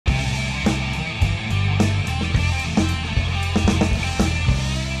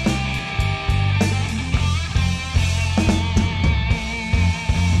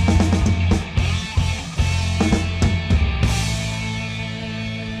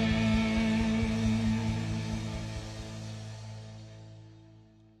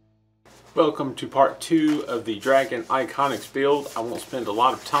Welcome to part 2 of the Dragon ICONX build. I won't spend a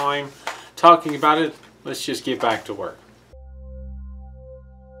lot of time talking about it. Let's just get back to work.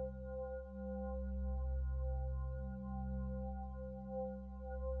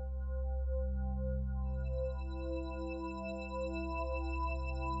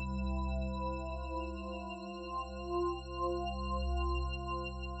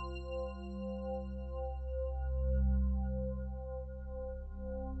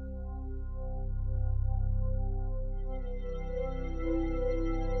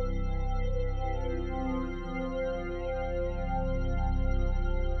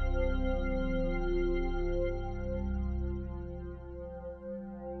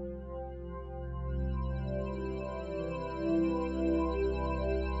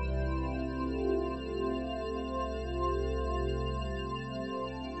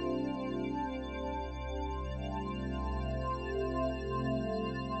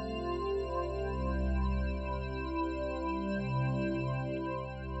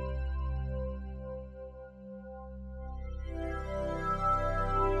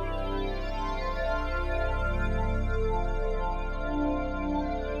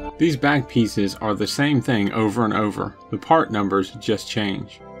 These back pieces are the same thing over and over. The part numbers just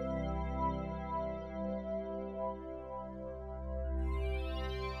change.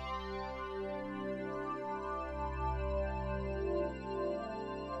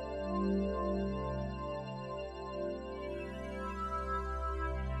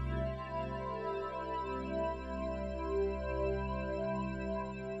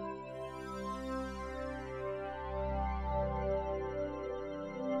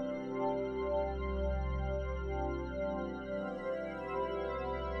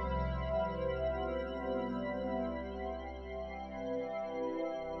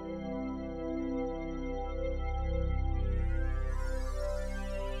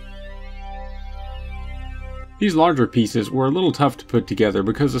 These larger pieces were a little tough to put together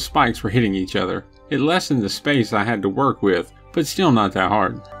because the spikes were hitting each other. It lessened the space I had to work with, but still not that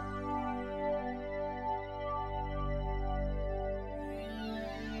hard.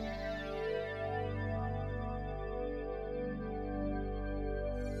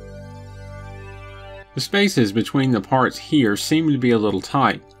 The spaces between the parts here seemed to be a little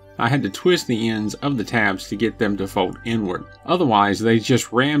tight. I had to twist the ends of the tabs to get them to fold inward. Otherwise, they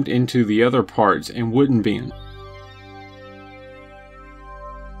just rammed into the other parts and wouldn't bend.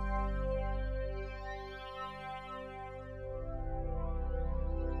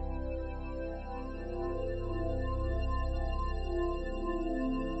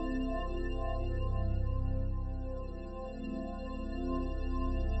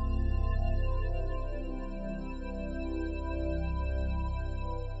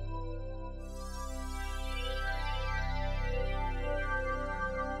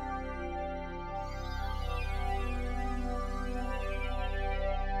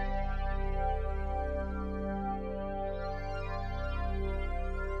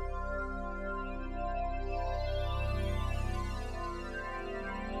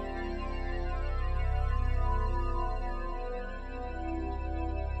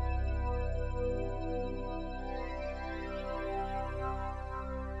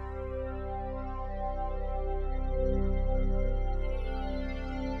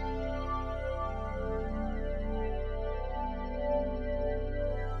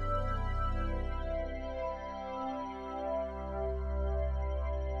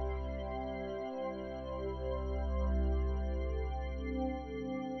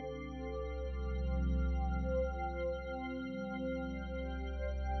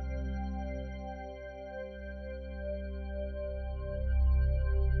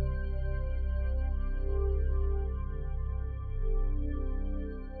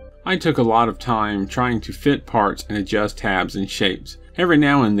 I took a lot of time trying to fit parts and adjust tabs and shapes. Every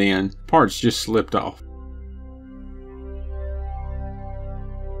now and then, parts just slipped off.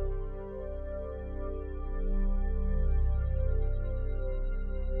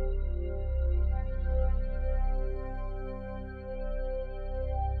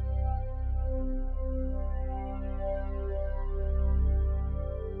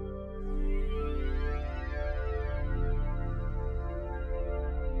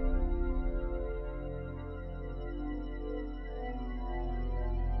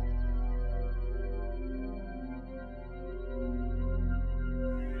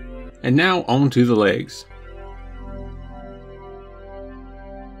 And now on to the legs.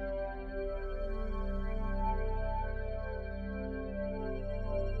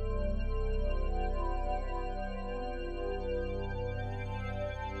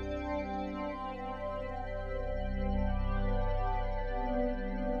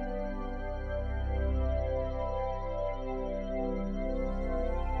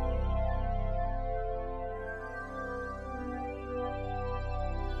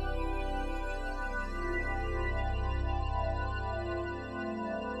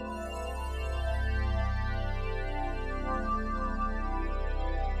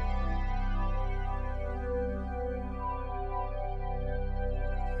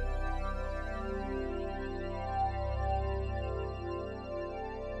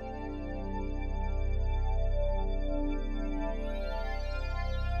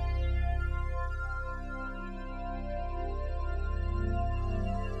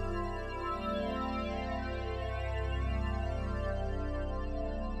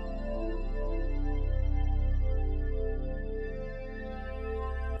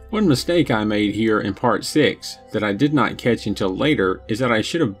 One mistake I made here in part 6 that I did not catch until later is that I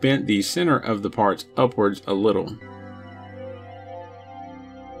should have bent the center of the parts upwards a little.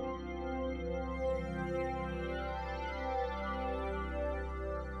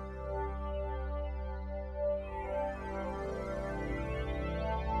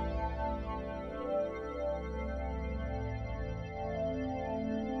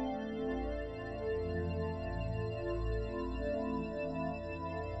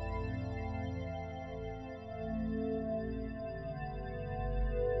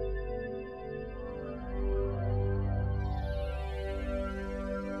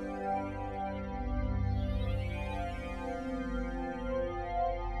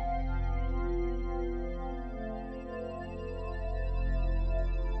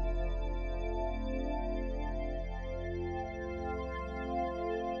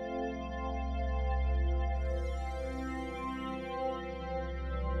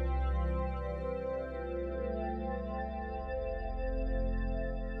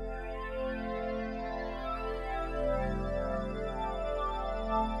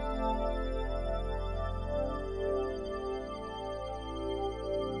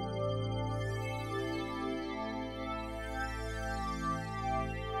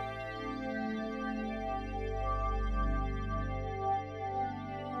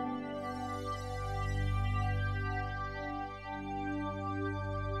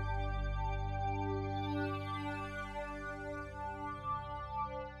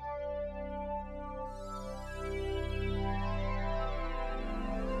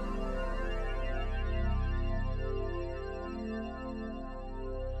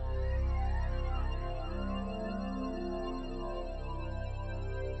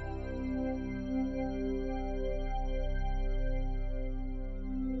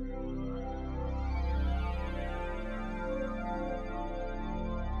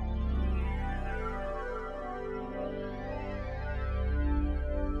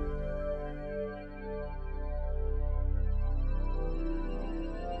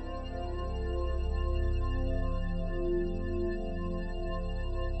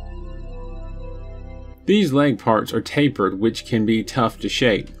 These leg parts are tapered, which can be tough to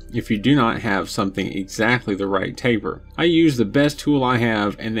shape if you do not have something exactly the right taper. I use the best tool I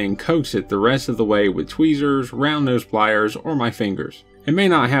have and then coax it the rest of the way with tweezers, round nose pliers, or my fingers. It may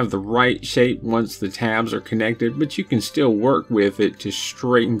not have the right shape once the tabs are connected, but you can still work with it to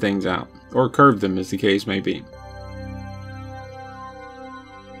straighten things out, or curve them as the case may be.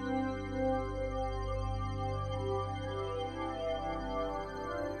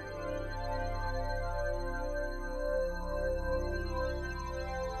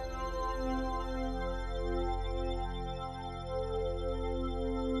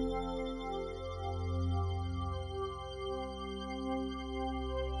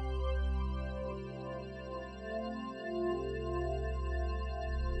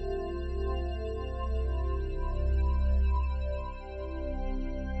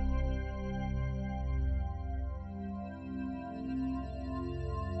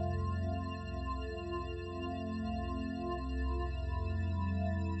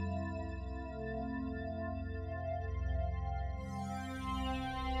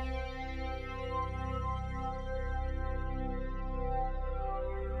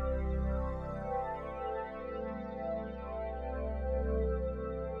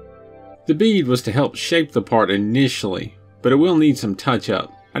 The bead was to help shape the part initially, but it will need some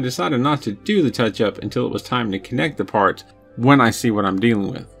touch-up. I decided not to do the touch-up until it was time to connect the parts when I see what I'm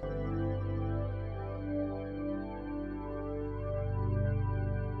dealing with.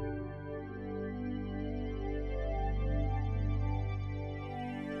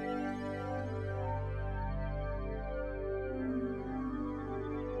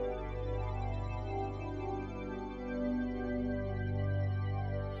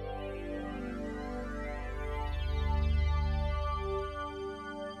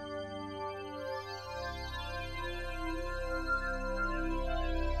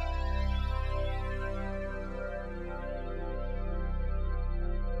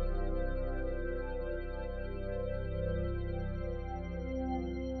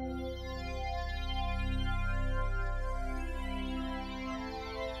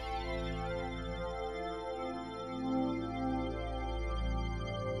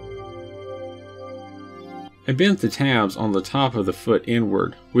 I bent the tabs on the top of the foot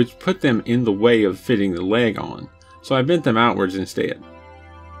inward, which put them in the way of fitting the leg on, so I bent them outwards instead.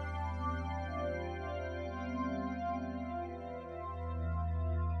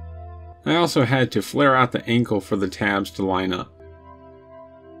 I also had to flare out the ankle for the tabs to line up.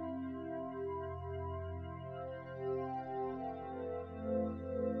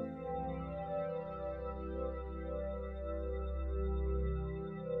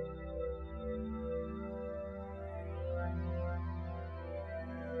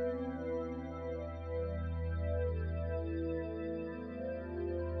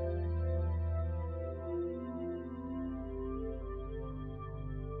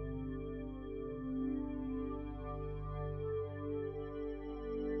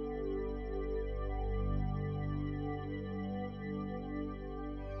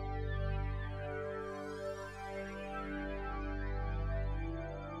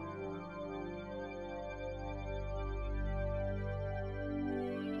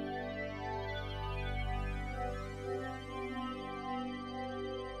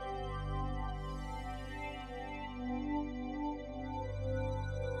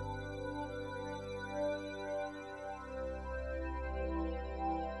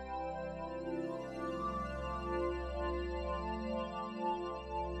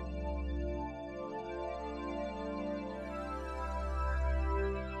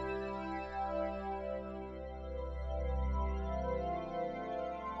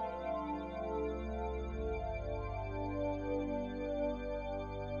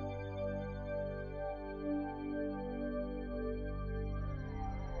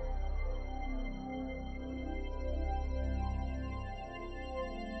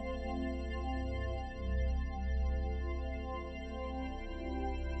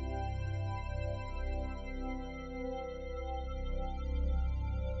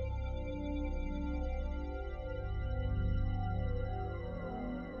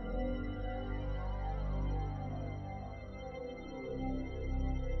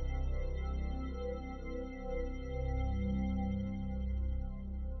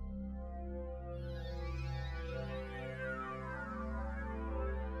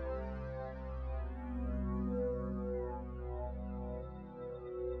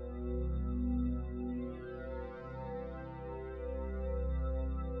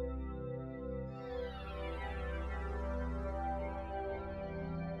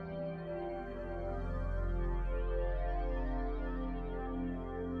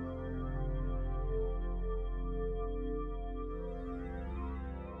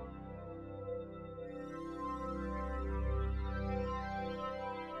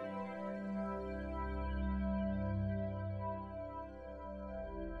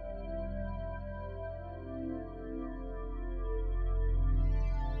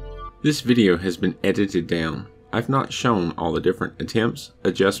 This video has been edited down. I've not shown all the different attempts,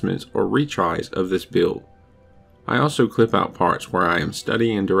 adjustments, or retries of this build. I also clip out parts where I am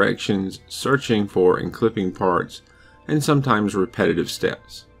studying directions, searching for and clipping parts, and sometimes repetitive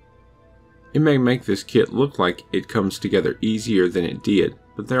steps. It may make this kit look like it comes together easier than it did,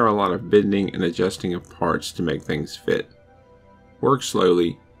 but there are a lot of bending and adjusting of parts to make things fit. Work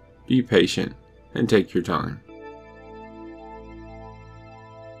slowly, be patient, and take your time.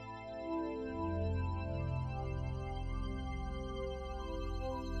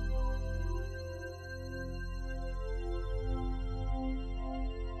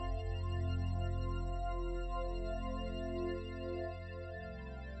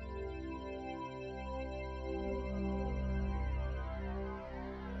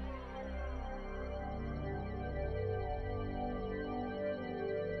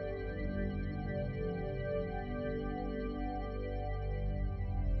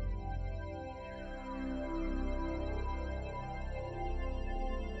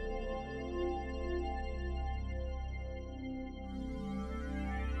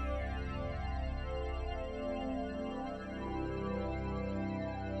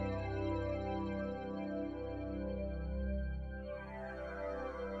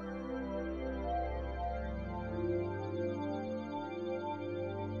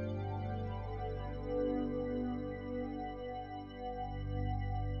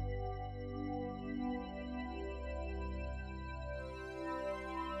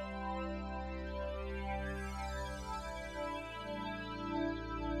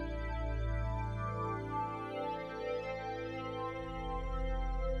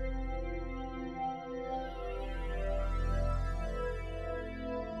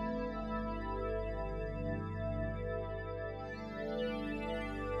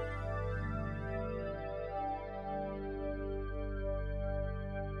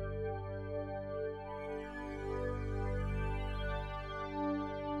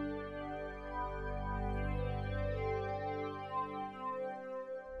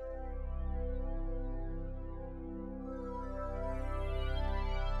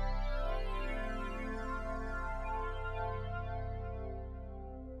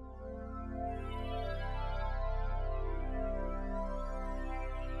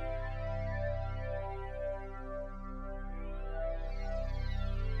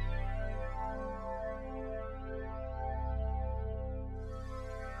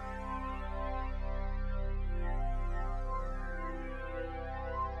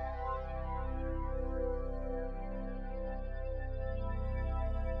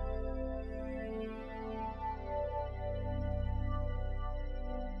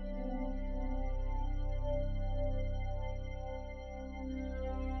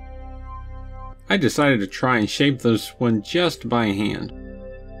 I decided to try and shape this one just by hand.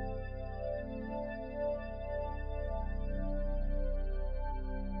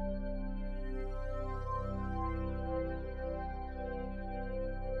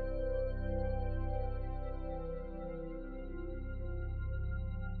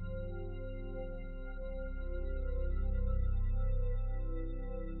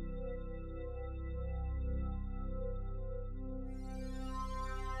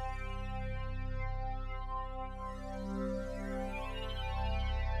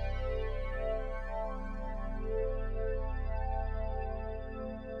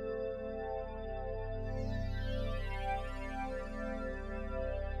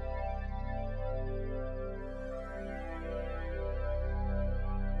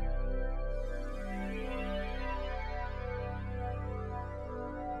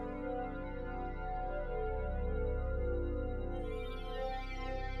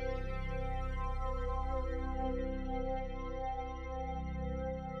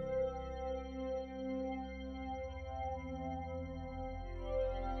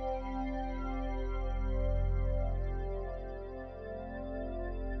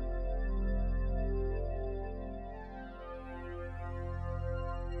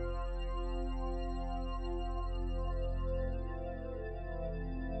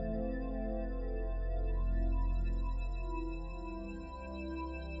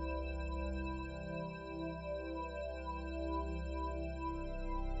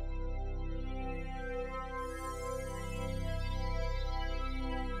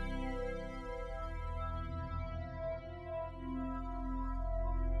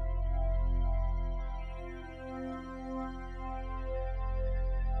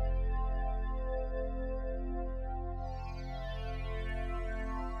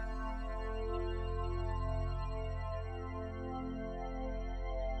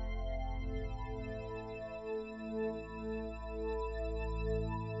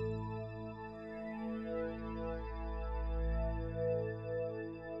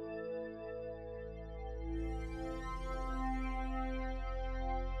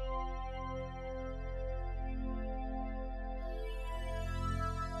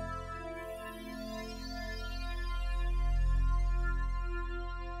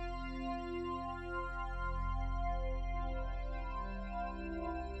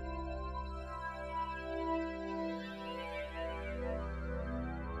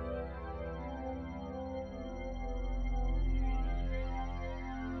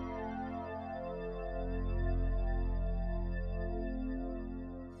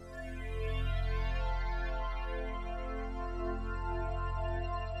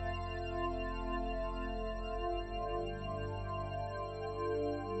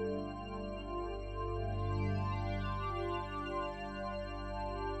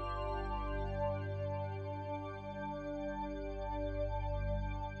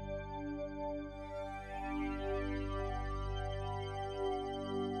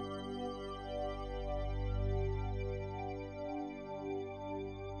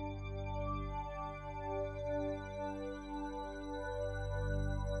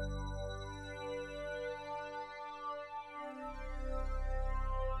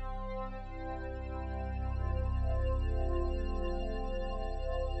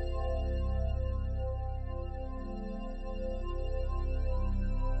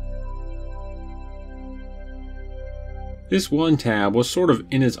 This one tab was sort of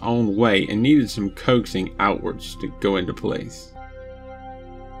in its own way and needed some coaxing outwards to go into place.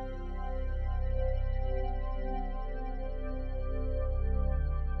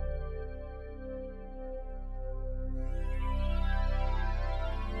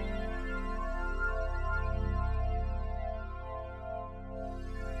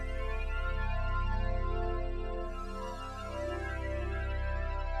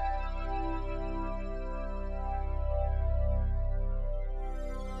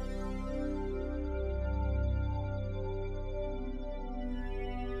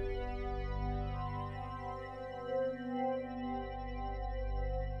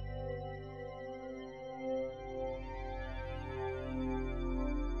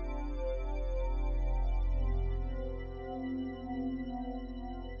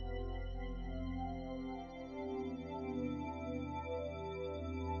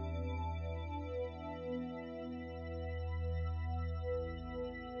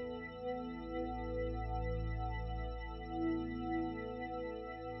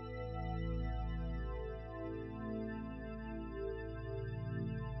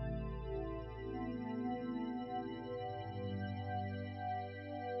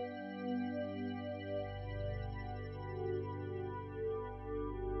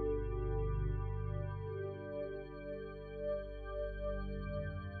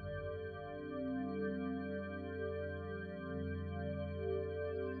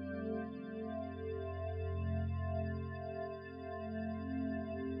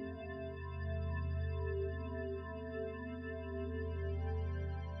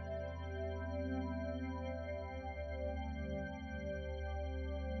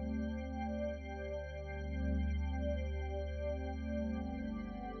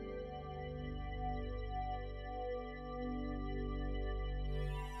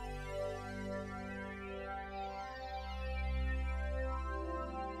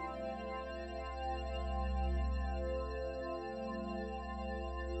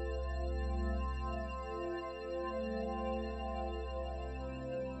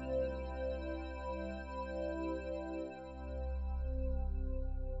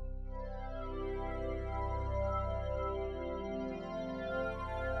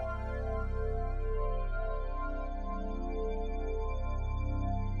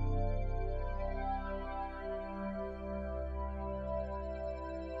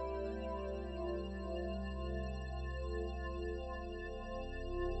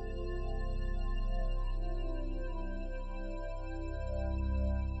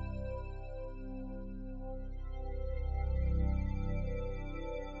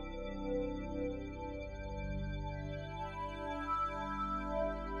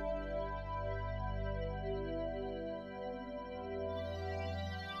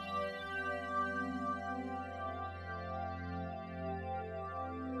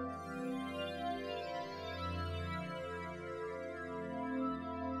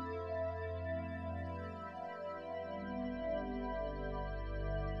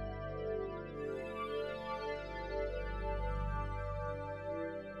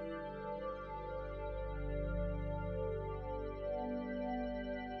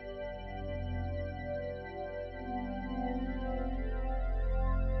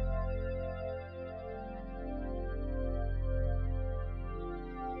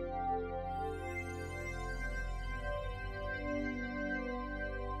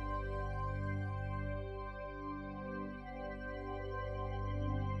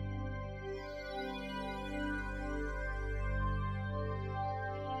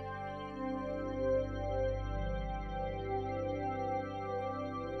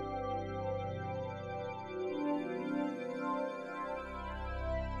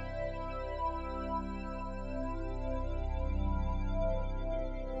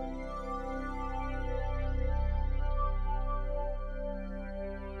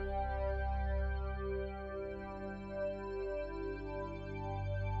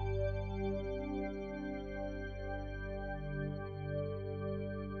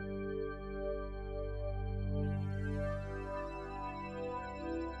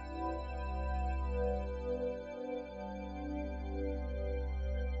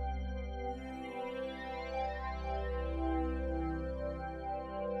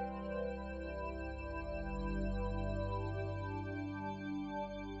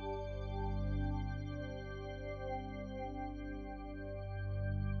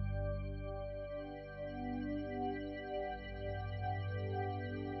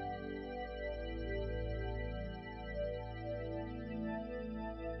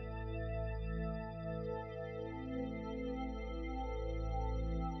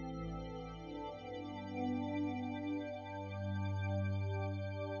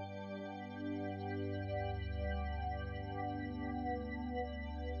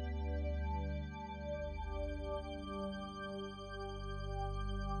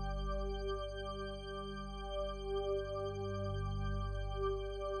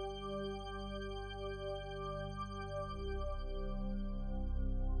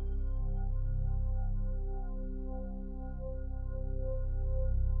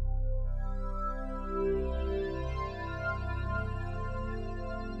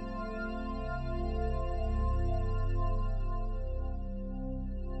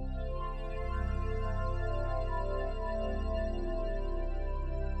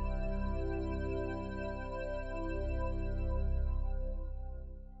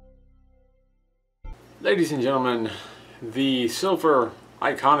 Ladies and gentlemen, the silver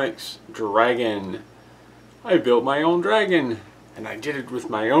ICONX dragon. I built my own dragon, and I did it with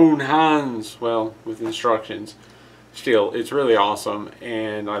my own hands. Well, with instructions. Still, it's really awesome,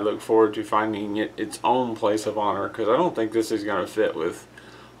 and I look forward to finding it its own place of honor, because I don't think this is going to fit with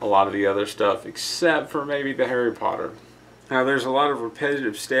a lot of the other stuff, except for maybe the Harry Potter. Now, there's a lot of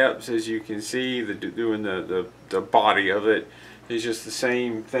repetitive steps, as you can see. Doing the body of it is just the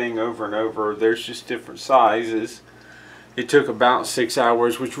same thing over and over. There's just different sizes. It took about 6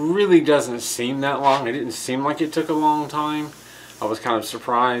 hours, which really doesn't seem that long. It didn't seem like it took a long time. I was kind of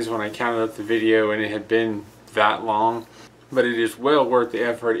surprised when I counted up the video and it had been that long. But it is well worth the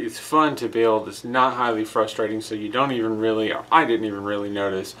effort. It's fun to build. It's not highly frustrating, so you don't even really, or I didn't even really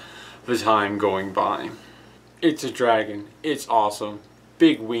notice the time going by. It's a dragon. It's awesome.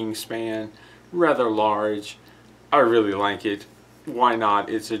 Big wingspan, rather large. I really like it. Why not?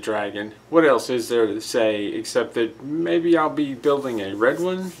 It's a dragon. What else is there to say except that maybe I'll be building a red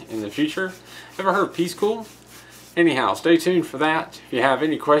one in the future? Ever heard of Peace Cool? Anyhow, stay tuned for that. If you have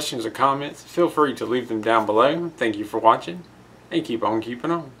any questions or comments, feel free to leave them down below. Thank you for watching, and keep on keeping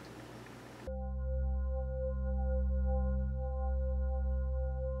on.